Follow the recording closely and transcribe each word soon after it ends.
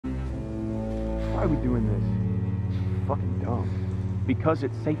Why are we doing this? Fucking dumb. Because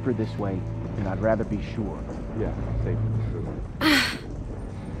it's safer this way, and I'd rather be sure. Yeah, safer, true.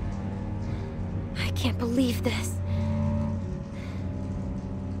 I can't believe this.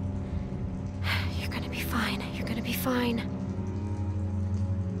 You're gonna be fine. You're gonna be fine.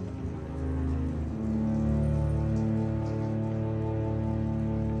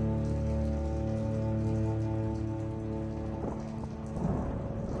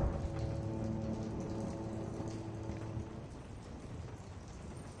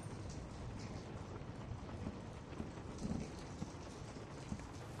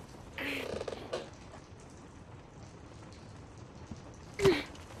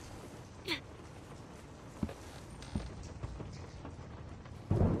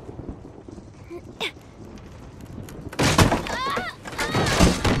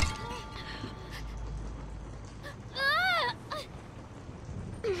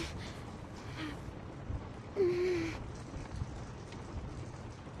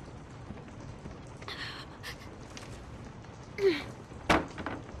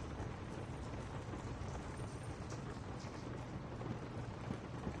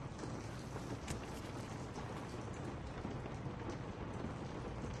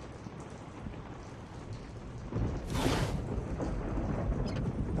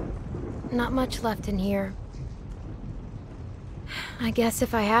 Not much left in here. I guess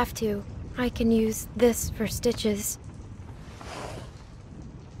if I have to, I can use this for stitches.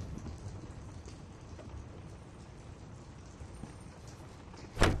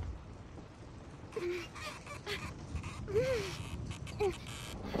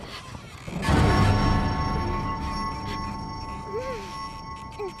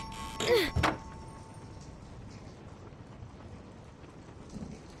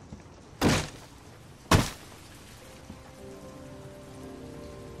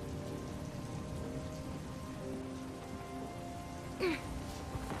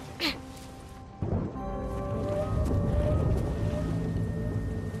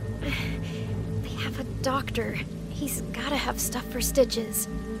 Doctor, he's gotta have stuff for stitches.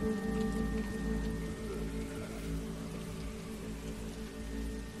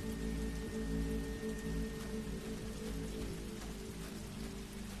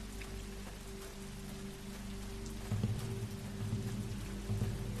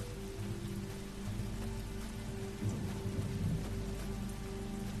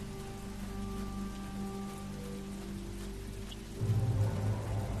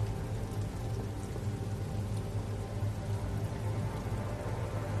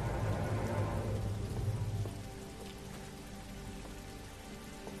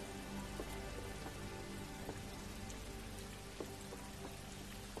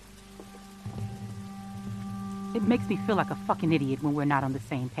 It makes me feel like a fucking idiot when we're not on the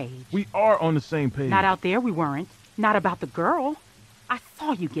same page. We are on the same page. Not out there, we weren't. Not about the girl. I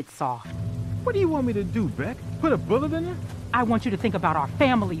saw you get soft. What do you want me to do, Beck? Put a bullet in her? I want you to think about our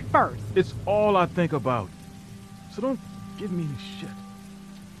family first. It's all I think about. So don't give me any shit.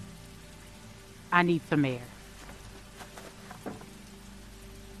 I need some air.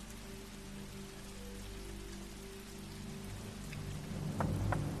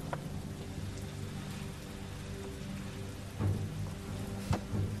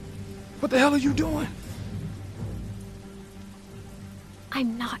 What the hell are you doing?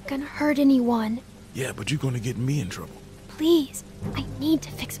 I'm not gonna hurt anyone. Yeah, but you're gonna get me in trouble. Please, I need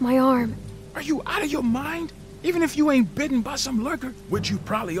to fix my arm. Are you out of your mind? Even if you ain't bitten by some lurker, which you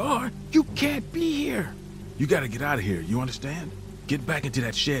probably are, you can't be here. You gotta get out of here, you understand? Get back into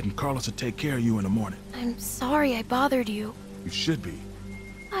that shed and Carlos will take care of you in the morning. I'm sorry I bothered you. You should be.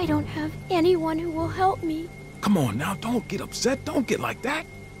 I don't have anyone who will help me. Come on now, don't get upset. Don't get like that.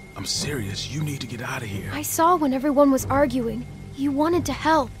 I'm serious. You need to get out of here. I saw when everyone was arguing. You wanted to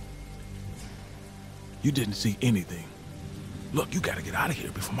help. You didn't see anything. Look, you gotta get out of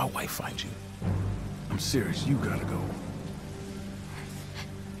here before my wife finds you. I'm serious. You gotta go.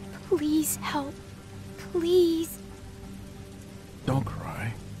 Please help. Please. Don't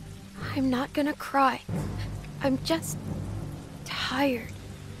cry. I'm not gonna cry. I'm just tired.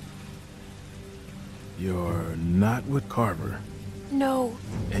 You're not with Carver. No.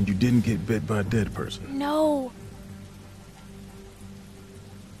 And you didn't get bit by a dead person. No.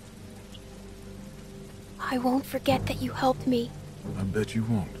 I won't forget that you helped me. I bet you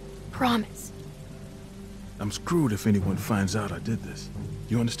won't. Promise. I'm screwed if anyone finds out I did this.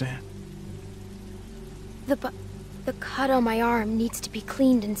 You understand? The cut on my arm needs to be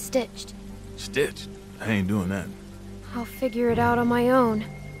cleaned and stitched. Stitched? I ain't doing that. I'll figure it out on my own.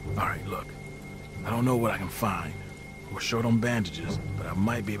 All right, look. I don't know what I can find, We're short on bandages, but I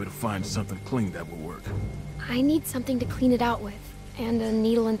might be able to find something clean that will work. I need something to clean it out with, and a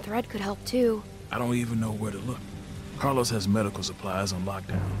needle and thread could help too. I don't even know where to look. Carlos has medical supplies on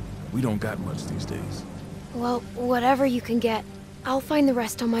lockdown. We don't got much these days. Well, whatever you can get. I'll find the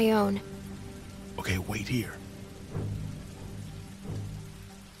rest on my own. Okay, wait here.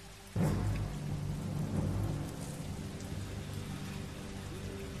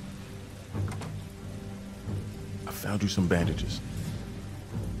 I found you some bandages.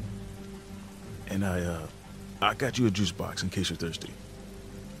 And I got you a juice box in case you're thirsty.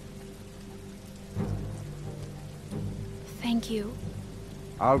 Thank you.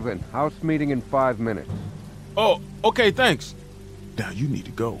 Alvin, house meeting in 5 minutes. Oh, okay, thanks. Now you need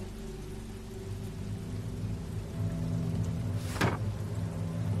to go.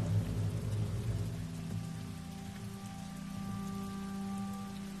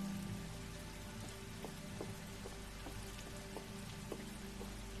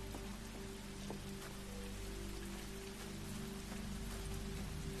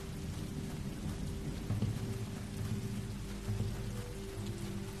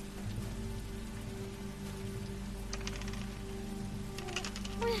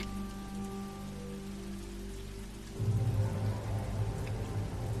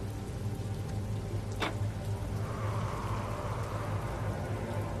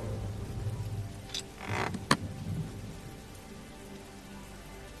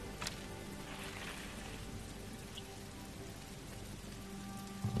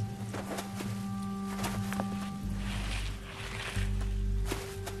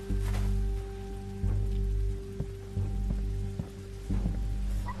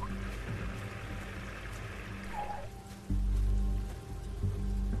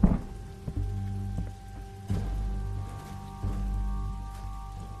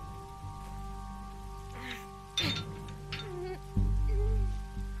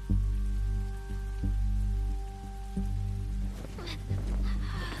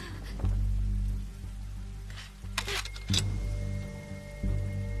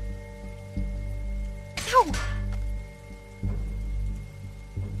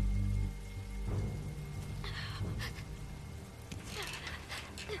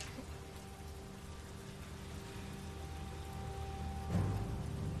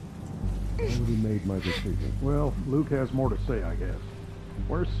 Already made my decision. Well, Luke has more to say, I guess.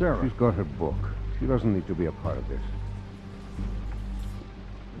 Where's Sarah? She's got her book. She doesn't need to be a part of this.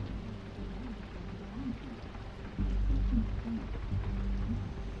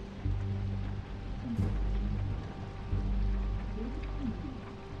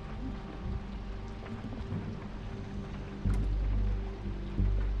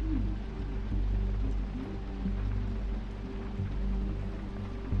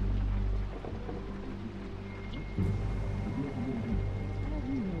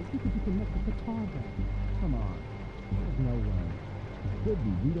 Come on. There's no way. Could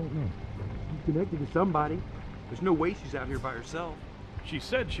be. We don't know. She's connected to somebody. There's no way she's out here by herself. She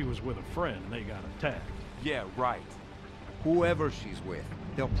said she was with a friend and they got attacked. Yeah, right. Whoever she's with,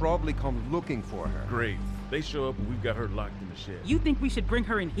 they'll probably come looking for her. Great. They show up and we've got her locked in the shed. You think we should bring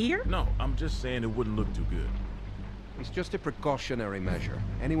her in here? No, I'm just saying it wouldn't look too good. It's just a precautionary measure.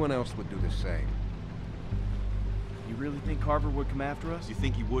 Anyone else would do the same. You really think Carver would come after us? You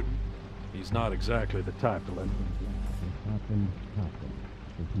think he wouldn't? He's not exactly the type to let things Happen.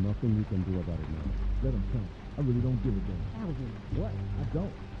 There's nothing you can do about it now. Let him come. I really don't give a damn. Alvin. What? I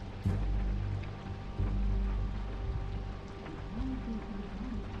don't.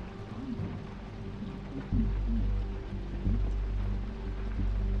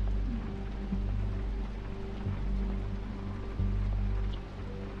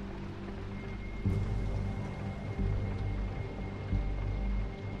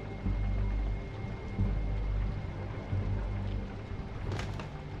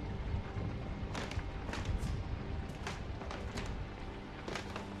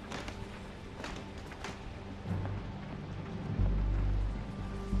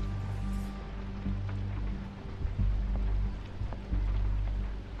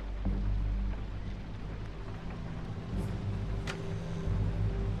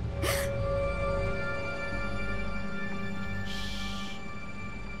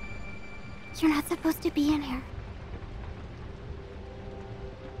 You're not supposed to be in here.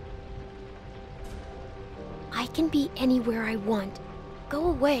 I can be anywhere I want. Go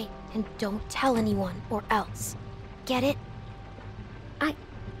away and don't tell anyone or else. Get it?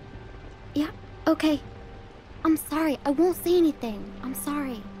 Yeah, okay. I'm sorry. I won't say anything. I'm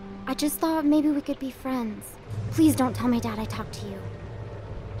sorry. I just thought maybe we could be friends. Please don't tell my dad I talked to you.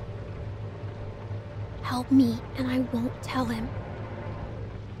 help me, and I won't tell him.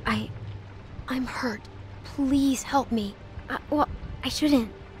 I'm hurt. Please help me. Well, I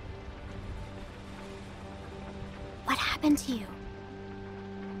shouldn't. What happened to you?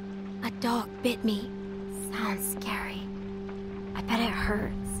 A dog bit me. Sounds scary. I bet it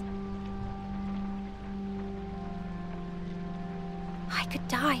hurts. I could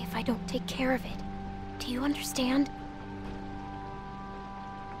die if I don't take care of it. Do you understand?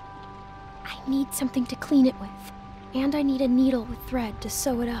 I need something to clean it with. And I need a needle with thread to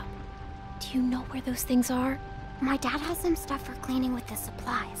sew it up. Do you know where those things are? My dad has some stuff for cleaning with the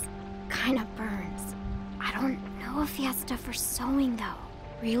supplies. Kinda burns. I don't know if he has stuff for sewing, though.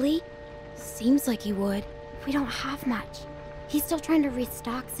 Really? Seems like he would. We don't have much. He's still trying to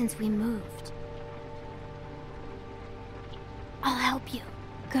restock since we moved. I'll help you.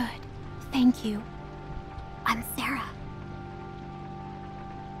 Good. Thank you. I'm Sarah.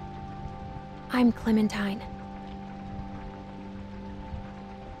 I'm Clementine.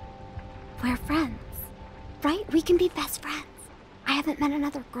 We're friends, right? We can be best friends. I haven't met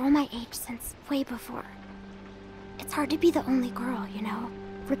another girl my age since way before. It's hard to be the only girl, you know?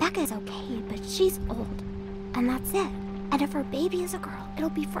 Rebecca's okay, but she's old. And that's it. And if her baby is a girl,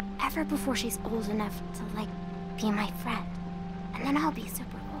 it'll be forever before she's old enough to, like, be my friend. And then I'll be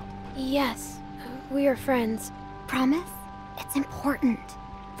super old. Yes, we are friends. Promise? It's important.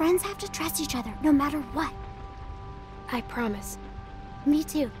 Friends have to trust each other, no matter what. I promise. Me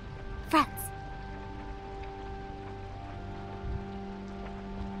too. Friends.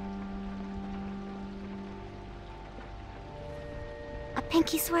 A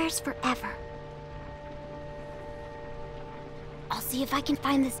pinky swears forever. I'll see if I can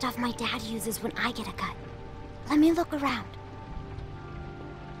find the stuff my dad uses when I get a cut. Let me look around.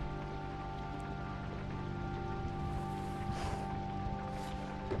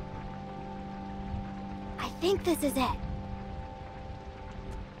 I think this is it.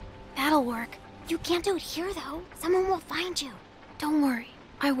 That'll work. You can't do it here, though. Someone will find you. Don't worry,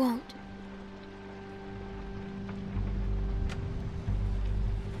 I won't.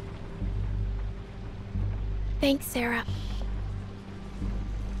 Thanks, Sarah.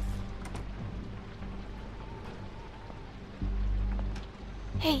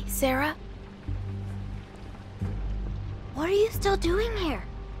 Hey, Sarah. What are you still doing here?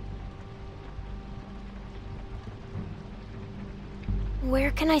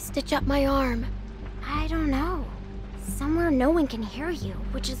 Where can I stitch up my arm? I don't know. Somewhere no one can hear you,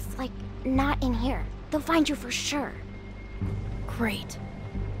 which is, like, not in here. They'll find you for sure. Great.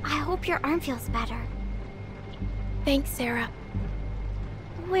 I hope your arm feels better. Thanks, Sarah.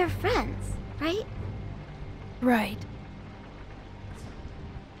 We're friends, right? Right.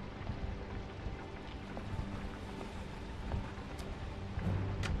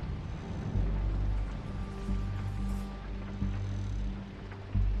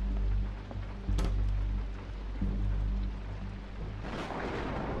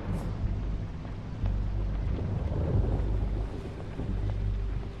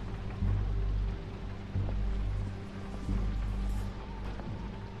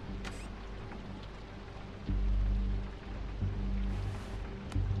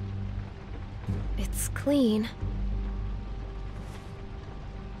 It's clean.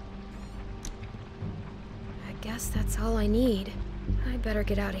 I guess that's all I need. I better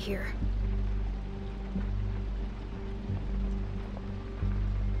get out of here.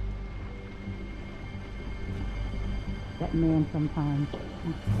 That man sometimes.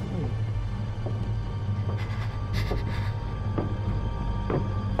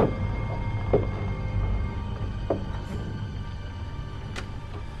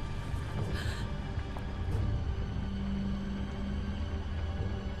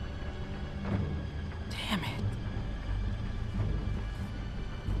 Damn it.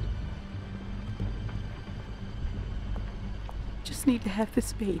 Just need to have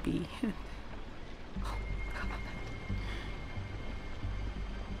this baby. Oh, God.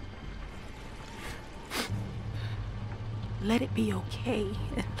 Let it be okay,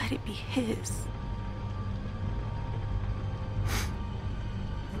 and let it be his.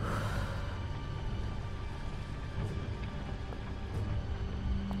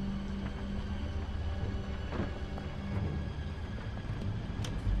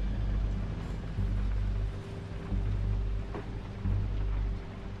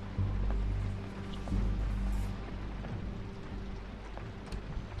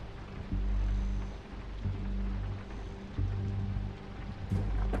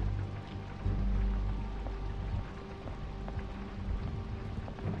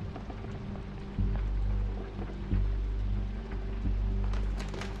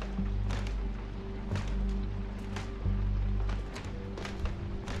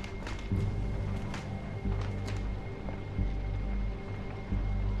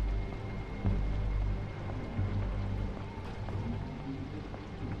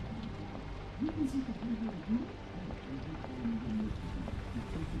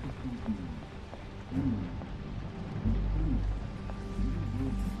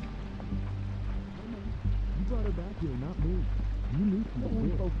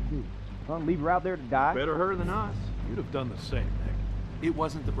 Gonna leave her out there to die? Better her than us. You'd have done the same, Nick. It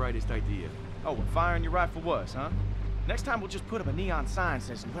wasn't the brightest idea. Oh, what firing your rifle was, huh? Next time we'll just put up a neon sign that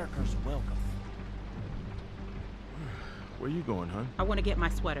says lurkers welcome. Where you going, hon? I want to get my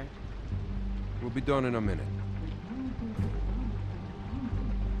sweater. We'll be done in a minute.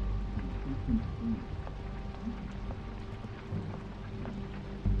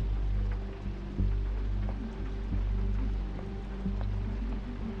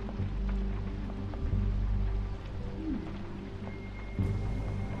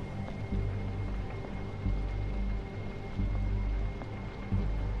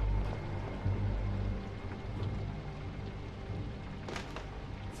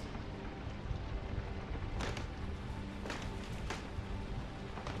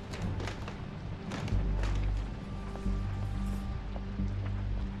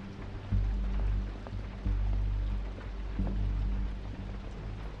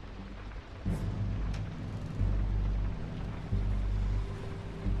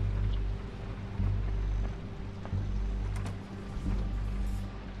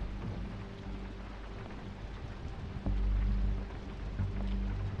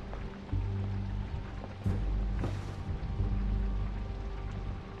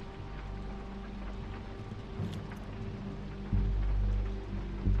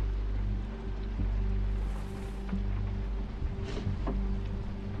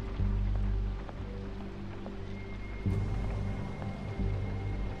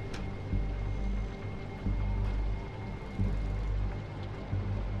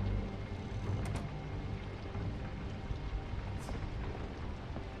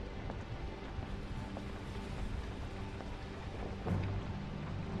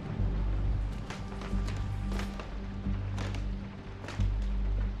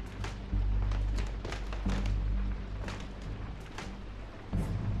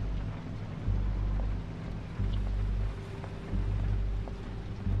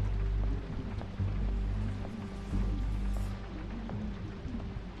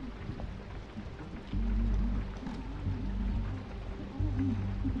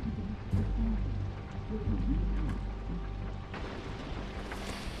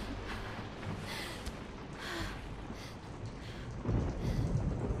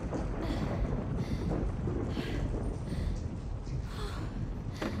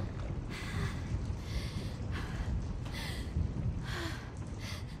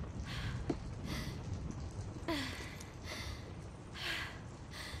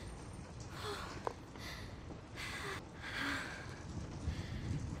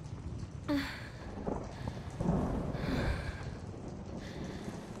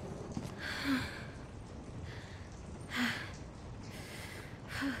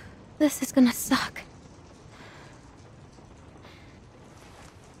 This is gonna suck.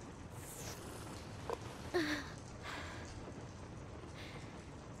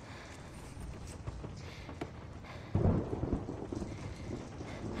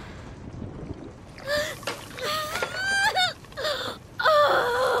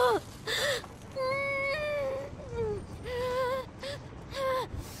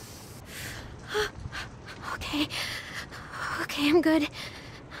 Okay. Okay, I'm good.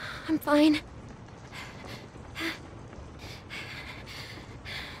 I'm fine.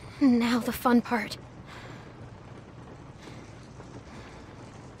 Now the fun part.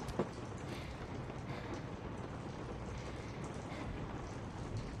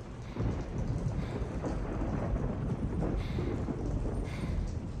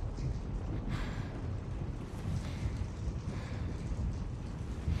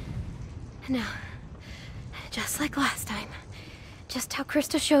 Now, just like last time. Just how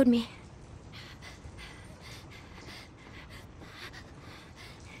Krista showed me.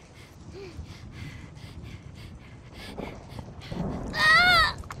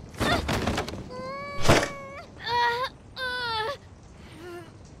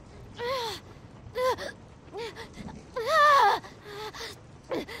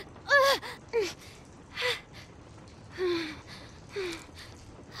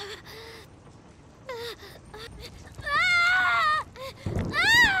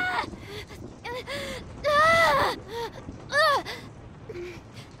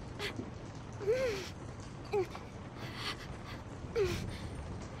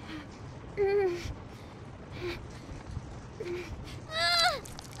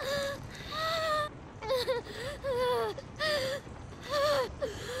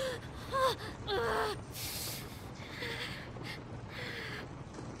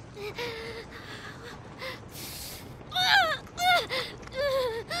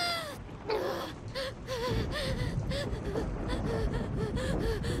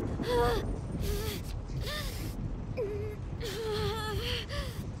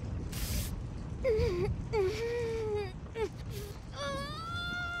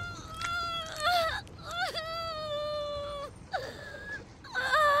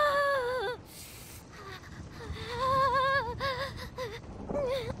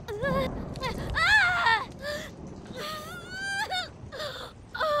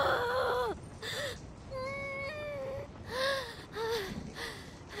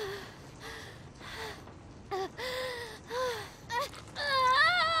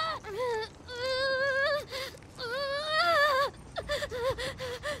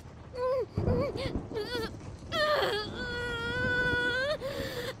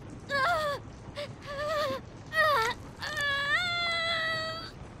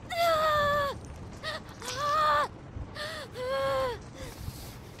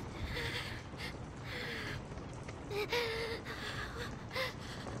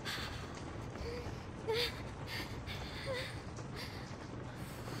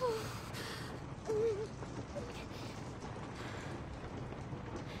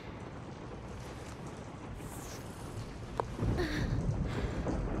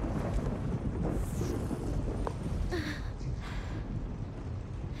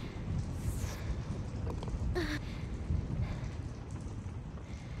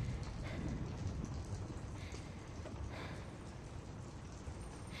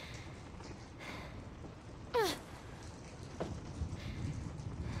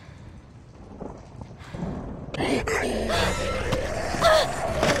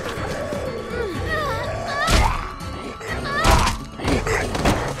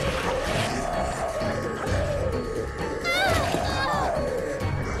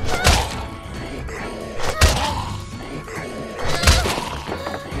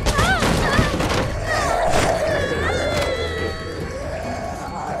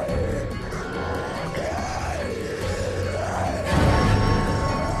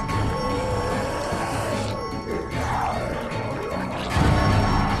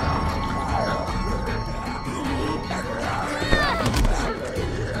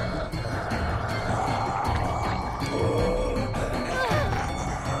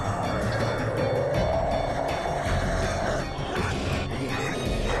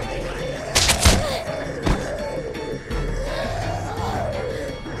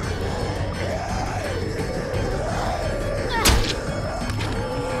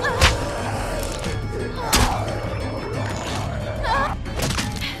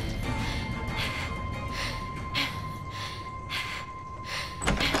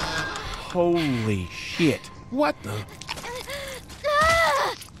 Holy shit. What the?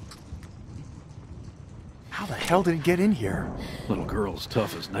 How the hell did it get in here? Little girl's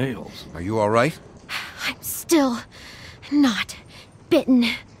tough as nails. Are you all right? I'm still not bitten.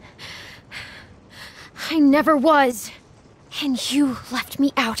 I never was. And you left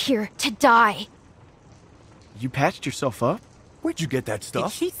me out here to die. You patched yourself up? Where'd you get that Did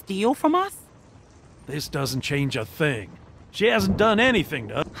stuff? she steal from us? This doesn't change a thing. She hasn't done anything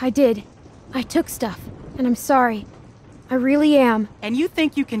to... I did. I took stuff, and I'm sorry. I really am. And you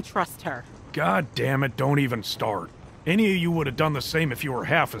think you can trust her? God damn it, don't even start. Any of you would have done the same if you were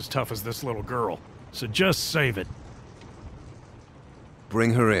half as tough as this little girl. So just save it.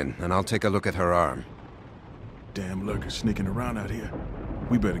 Bring her in, and I'll take a look at her arm. Damn lurkers sneaking around out here.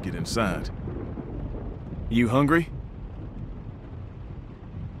 We better get inside. You hungry?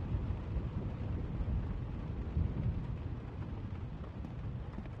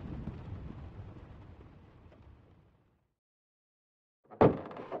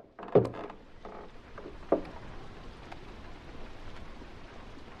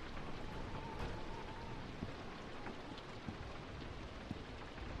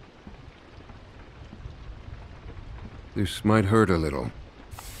 This might hurt a little.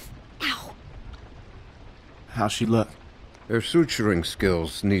 Ow. How's she look? Her suturing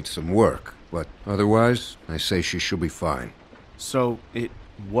skills need some work, but otherwise, I say she should be fine. So, it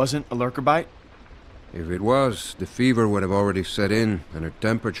wasn't a lurker bite? If it was, the fever would have already set in, and her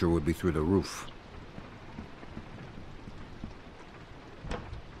temperature would be through the roof.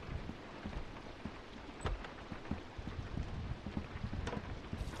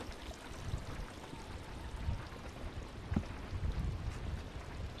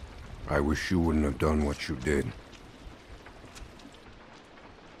 I wish you wouldn't have done what you did.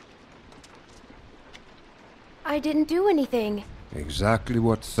 I didn't do anything. Exactly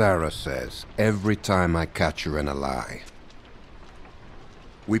what Sarah says, every time I catch her in a lie.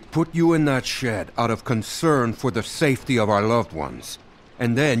 We put you in that shed out of concern for the safety of our loved ones.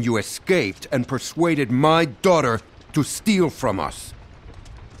 And then you escaped and persuaded my daughter to steal from us.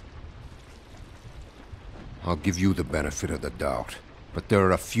 I'll give you the benefit of the doubt, but there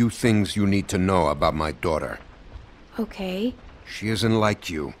are a few things you need to know about my daughter. Okay. She isn't like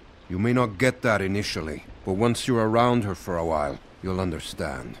you. You may not get that initially, but once you're around her for a while, you'll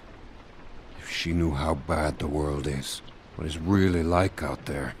understand. If she knew how bad the world is, what it's really like out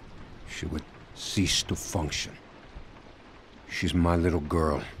there, she would cease to function. She's my little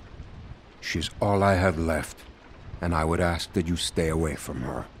girl. She's all I have left, and I would ask that you stay away from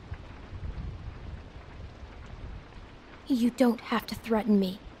her. You don't have to threaten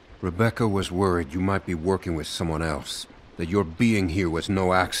me. Rebecca was worried you might be working with someone else, that your being here was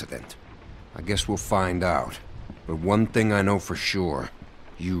no accident. I guess we'll find out. But one thing I know for sure,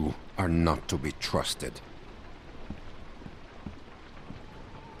 you are not to be trusted.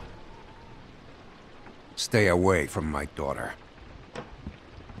 Stay away from my daughter.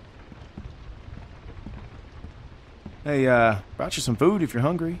 Hey, brought you some food if you're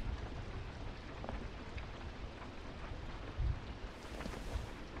hungry.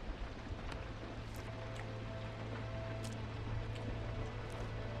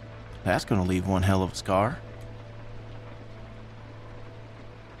 That's gonna leave one hell of a scar.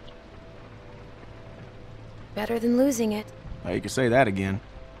 Better than losing it. Well, you could say that again.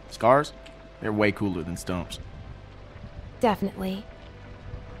 Scars? They're way cooler than stumps. Definitely.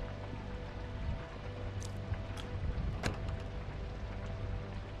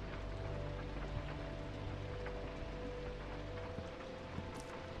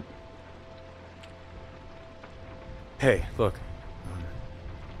 Hey, look.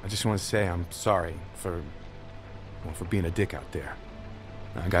 I just want to say I'm sorry for being a dick out there.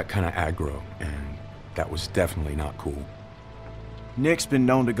 I got kind of aggro, and that was definitely not cool. Nick's been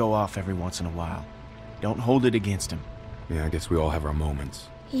known to go off every once in a while. Don't hold it against him. Yeah, I guess we all have our moments.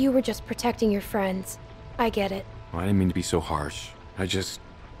 You were just protecting your friends. I get it. Well, I didn't mean to be so harsh. I just...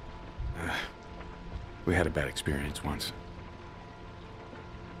 we had a bad experience once.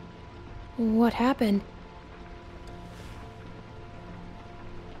 What happened?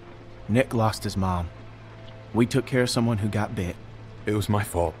 Nick lost his mom. We took care of someone who got bit. It was my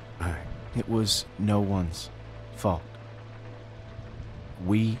fault. It was no one's fault.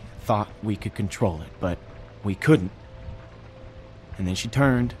 We thought we could control it, but we couldn't. And then she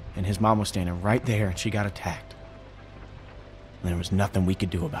turned, and his mom was standing right there, and she got attacked. And there was nothing we could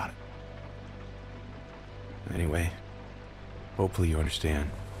do about it. Anyway, hopefully you understand.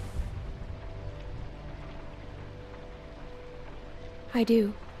 I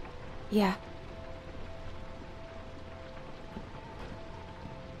do. Yeah.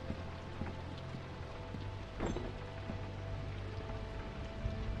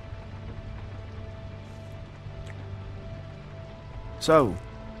 So,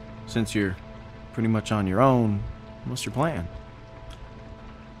 since you're pretty much on your own, what's your plan?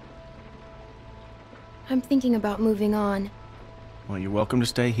 I'm thinking about moving on. Well, you're welcome to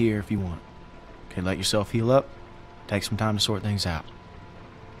stay here if you want. Okay, let yourself heal up. Take some time to sort things out.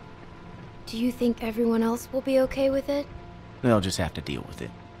 Do you think everyone else will be okay with it? They'll just have to deal with it.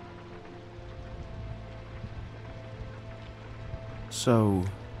 So,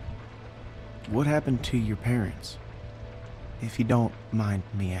 what happened to your parents? If you don't mind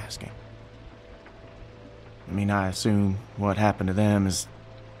me asking. I mean, I assume what happened to them is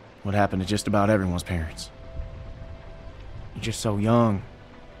what happened to just about everyone's parents. You're just so young.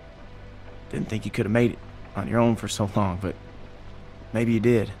 Didn't think you could have made it on your own for so long, but maybe you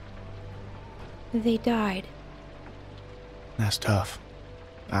did. They died. That's tough.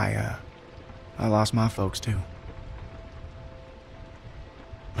 I lost my folks too.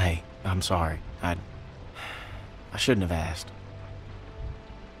 Hey, I'm sorry. I shouldn't have asked.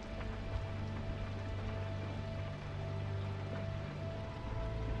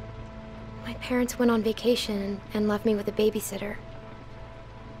 My parents went on vacation and left me with a babysitter.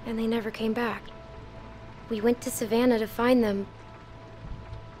 And they never came back. We went to Savannah to find them,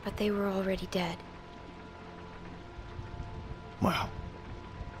 but they were already dead. Wow.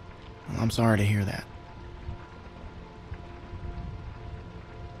 Well, I'm sorry to hear that.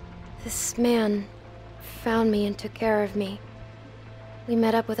 This man found me and took care of me. We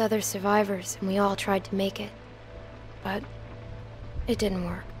met up with other survivors and we all tried to make it. But it didn't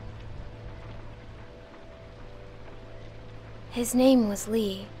work. His name was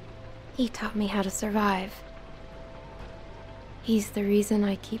Lee. He taught me how to survive. He's the reason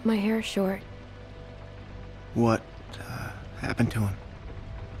I keep my hair short. What happened to him?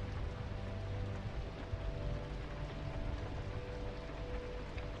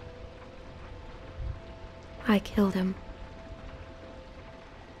 I killed him.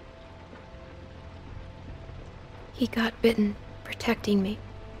 He got bitten, protecting me.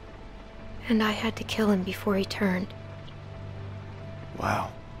 And I had to kill him before he turned.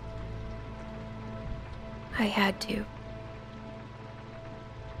 Wow. I had to.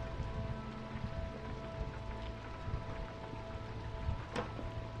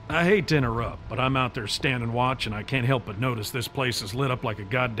 I hate to interrupt, but I'm out there standing watch and I can't help but notice this place is lit up like a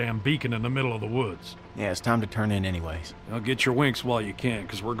goddamn beacon in the middle of the woods. Yeah, it's time to turn in anyways. Now get your winks while you can,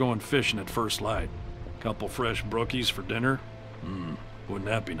 because we're going fishing at first light. Couple fresh brookies for dinner? Wouldn't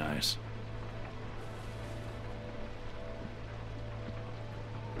that be nice?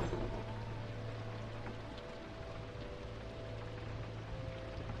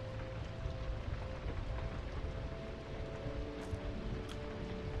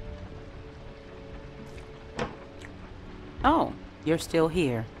 Oh, you're still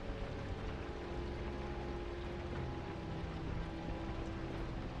here.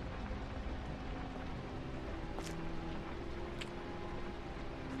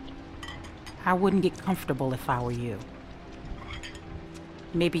 I wouldn't get comfortable if I were you.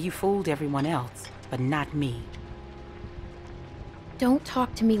 Maybe you fooled everyone else, but not me. Don't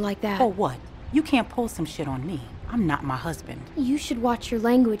talk to me like that. For what? You can't pull some shit on me. I'm not my husband. You should watch your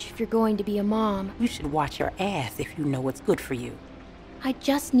language if you're going to be a mom. You should watch your ass if you know what's good for you. I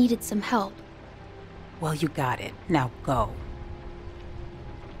just needed some help. Well, you got it. Now go.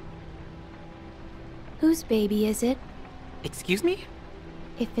 Whose baby is it? Excuse me?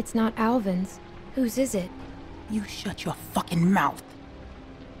 If it's not Alvin's, whose is it? You shut your fucking mouth.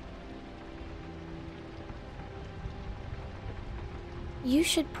 You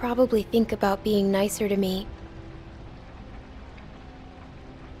should probably think about being nicer to me.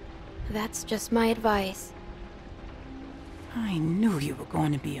 That's just my advice. I knew you were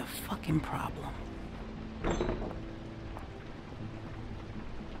going to be a fucking problem.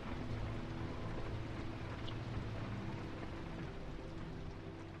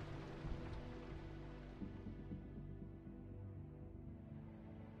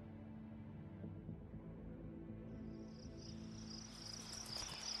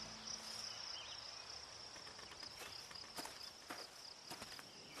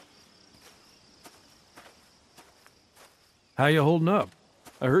 How you holding up?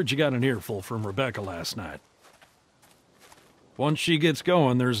 I heard you got an earful from Rebecca last night. Once she gets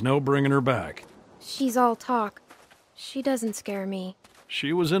going, there's no bringing her back. She's all talk. She doesn't scare me.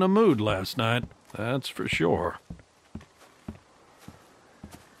 She was in a mood last night, that's for sure.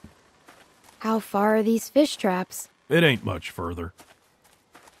 How far are these fish traps? It ain't much further.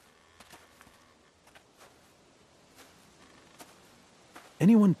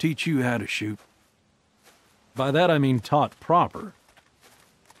 Anyone teach you how to shoot? By that I mean taught proper.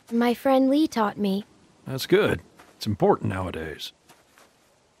 My friend Lee taught me. That's good. It's important nowadays.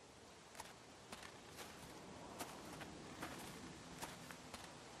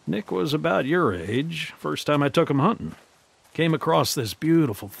 Nick was about your age, first time I took him hunting. Came across this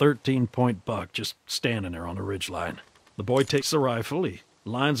beautiful 13-point buck just standing there on the ridgeline. The boy takes the rifle, he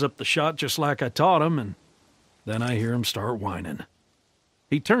lines up the shot just like I taught him, and then I hear him start whining.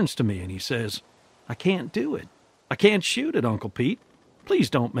 He turns to me and he says, "I can't do it. I can't shoot it, Uncle Pete. Please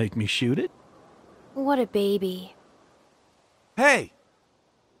don't make me shoot it." What a baby. Hey!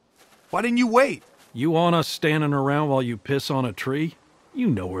 Why didn't you wait? You want us standing around while you piss on a tree? You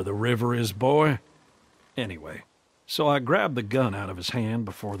know where the river is, boy. Anyway, so I grabbed the gun out of his hand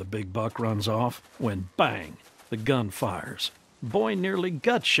before the big buck runs off, when bang, the gun fires. Boy nearly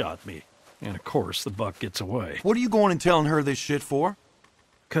gut shot me, and of course the buck gets away. What are you going and telling her this shit for?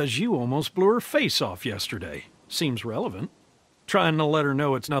 'Cause you almost blew her face off yesterday. Seems relevant. Trying to let her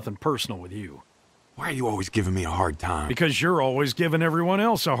know it's nothing personal with you. Why are you always giving me a hard time? Because you're always giving everyone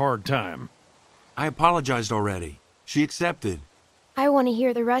else a hard time. I apologized already. She accepted. I want to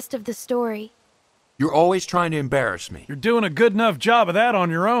hear the rest of the story. You're always trying to embarrass me. You're doing a good enough job of that on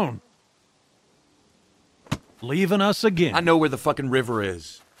your own. Leaving us again. I know where the fucking river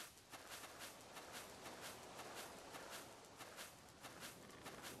is.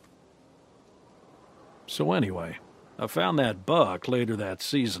 So anyway, I found that buck later that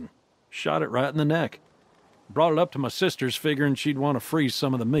season. Shot it right in the neck. Brought it up to my sister's figuring she'd want to freeze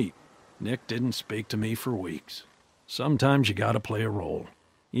some of the meat. Nick didn't speak to me for weeks. Sometimes you gotta play a role,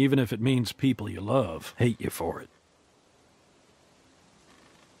 even if it means people you love hate you for it.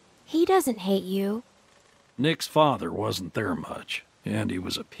 He doesn't hate you. Nick's father wasn't there much, and he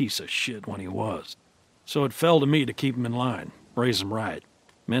was a piece of shit when he was. So it fell to me to keep him in line, raise him right.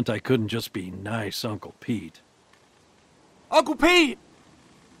 Meant I couldn't just be nice Uncle Pete. Uncle Pete!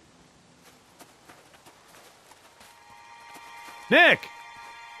 Nick!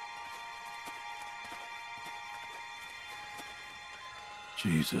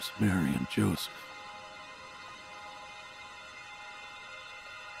 Jesus, Mary, and Joseph.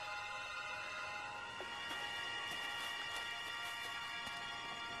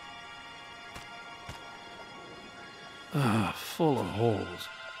 Full of holes.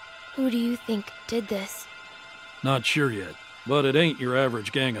 Who do you think did this? Not sure yet, but it ain't your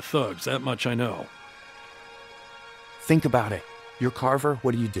average gang of thugs, that much I know. Think about it. You're Carver,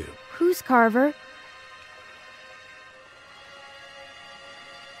 what do you do? Who's Carver?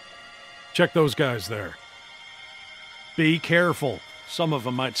 Check those guys there. Be careful. Some of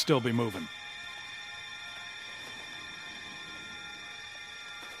them might still be moving.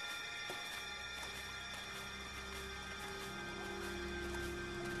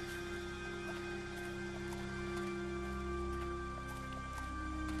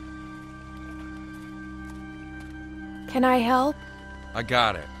 Can I help? I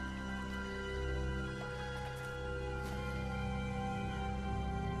got it.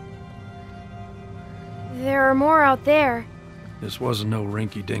 There are more out there. This wasn't no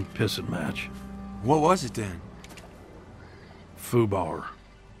rinky-dink pissing match. What was it then? Foobar.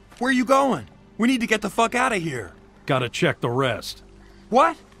 Where are you going? We need to get the fuck out of here. Gotta check the rest.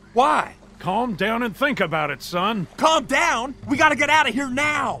 What? Why? Calm down and think about it, son. Calm down? We gotta get out of here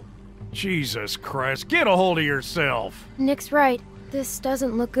now! Jesus Christ, get a hold of yourself. Nick's right. This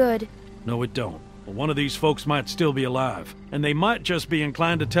doesn't look good. No, it don't. But one of these folks might still be alive, and they might just be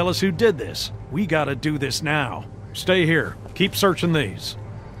inclined to tell us who did this. We gotta do this now. Stay here. Keep searching these.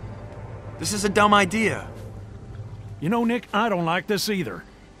 This is a dumb idea. You know, Nick, I don't like this either.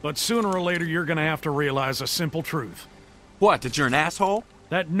 But sooner or later, you're gonna have to realize a simple truth. What, that you're an asshole?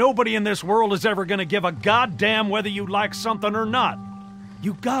 That nobody in this world is ever gonna give a goddamn whether you like something or not.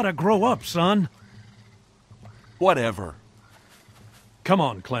 You gotta grow up, son. Whatever. Come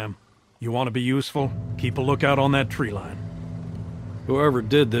on, Clem. You want to be useful? Keep a lookout on that tree line. Whoever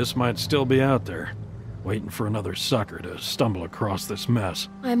did this might still be out there, waiting for another sucker to stumble across this mess.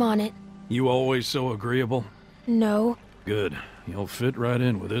 I'm on it. You always so agreeable? No. Good. You'll fit right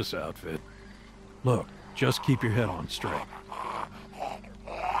in with this outfit. Look, just keep your head on straight.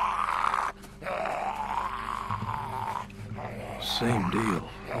 Same deal.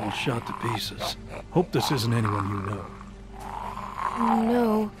 All shot to pieces. Hope this isn't anyone you know.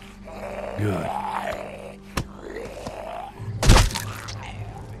 No. Good.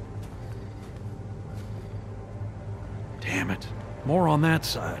 Damn it. More on that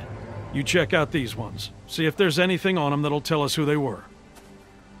side. You check out these ones. See if there's anything on them that'll tell us who they were.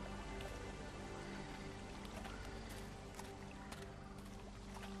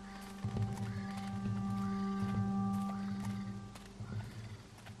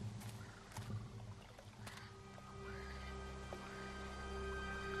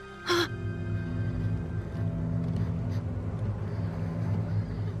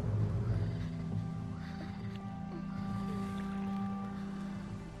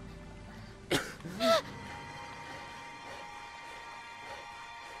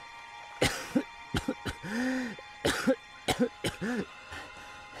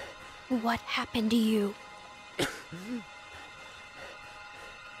 What happened to you?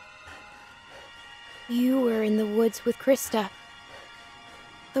 You were in the woods with Krista.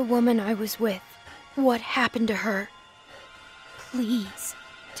 The woman I was with. What happened to her? Please,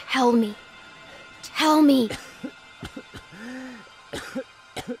 tell me. Tell me.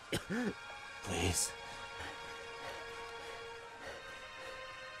 Please.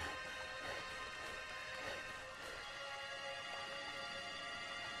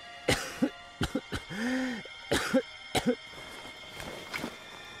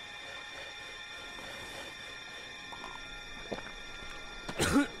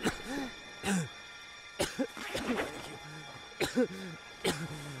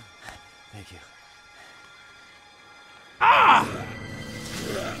 Thank you. Ah!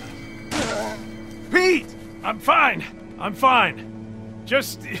 Pete! I'm fine. I'm fine.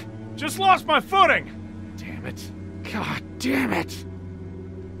 Just lost my footing. Damn it. God damn it.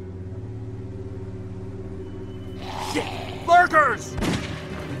 Shit! Lurkers!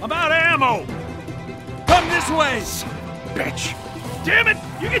 I'm out of ammo. Come this way! Bitch. Damn it!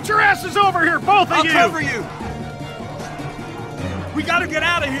 You get your asses over here, both of you! I'll cover you! We gotta get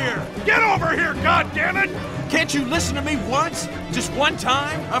out of here! Get over here, goddammit! Can't you listen to me once? Just one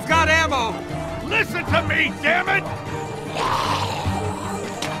time? I've got ammo! Listen to me, damn it!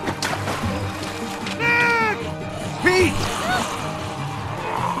 Nick! Pete!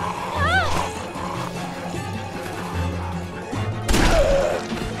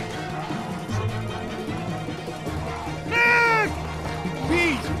 Nick!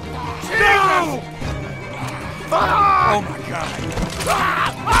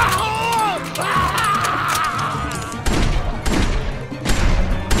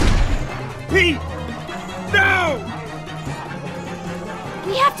 Pete! No!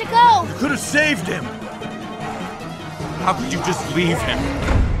 We have to go! You could have saved him! How could you just leave him?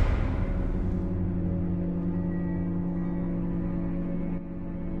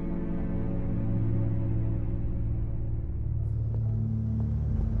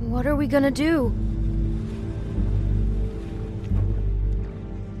 What are we gonna do?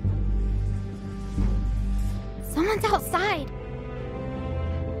 Someone's outside.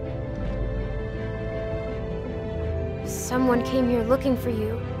 Someone came here looking for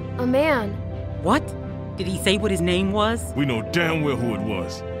you. A man. What? Did he say what his name was? We know damn well who it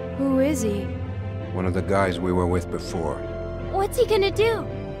was. Who is he? One of the guys we were with before. What's he gonna do?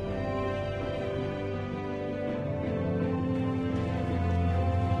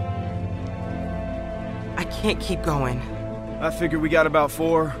 I can't keep going. I figure we got about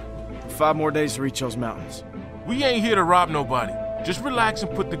 5 more days to reach those mountains. We ain't here to rob nobody. Just relax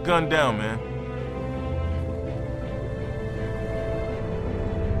and put the gun down, man.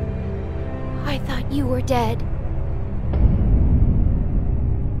 I thought you were dead.